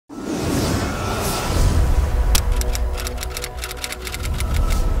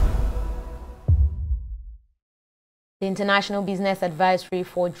The International Business Advisory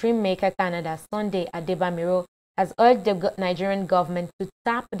for Dreammaker Canada, Sunday Adebamiro, has urged the Nigerian government to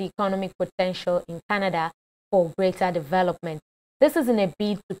tap the economic potential in Canada for greater development. This is in a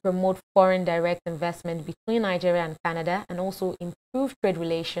bid to promote foreign direct investment between Nigeria and Canada and also improve trade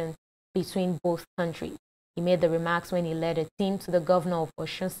relations between both countries. He made the remarks when he led a team to the governor of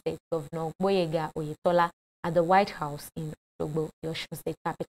Osun State, Governor Gboyega Oyetola, at the White House in Osogbo, the Osun State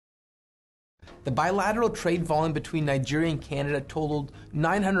capital. The bilateral trade volume between Nigeria and Canada totaled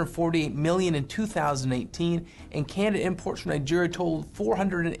 $948 million in 2018, and Canada imports from Nigeria totaled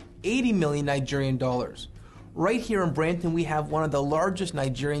 $480 million Nigerian dollars. Right here in Brampton, we have one of the largest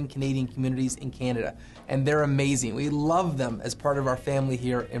Nigerian-Canadian communities in Canada, and they're amazing. We love them as part of our family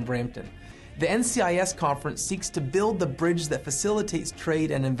here in Brampton. The NCIS conference seeks to build the bridge that facilitates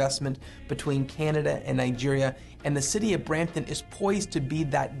trade and investment between Canada and Nigeria, and the city of Brampton is poised to be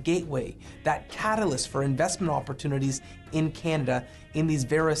that gateway, that catalyst for investment opportunities in Canada in these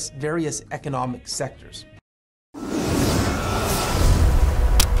various economic sectors.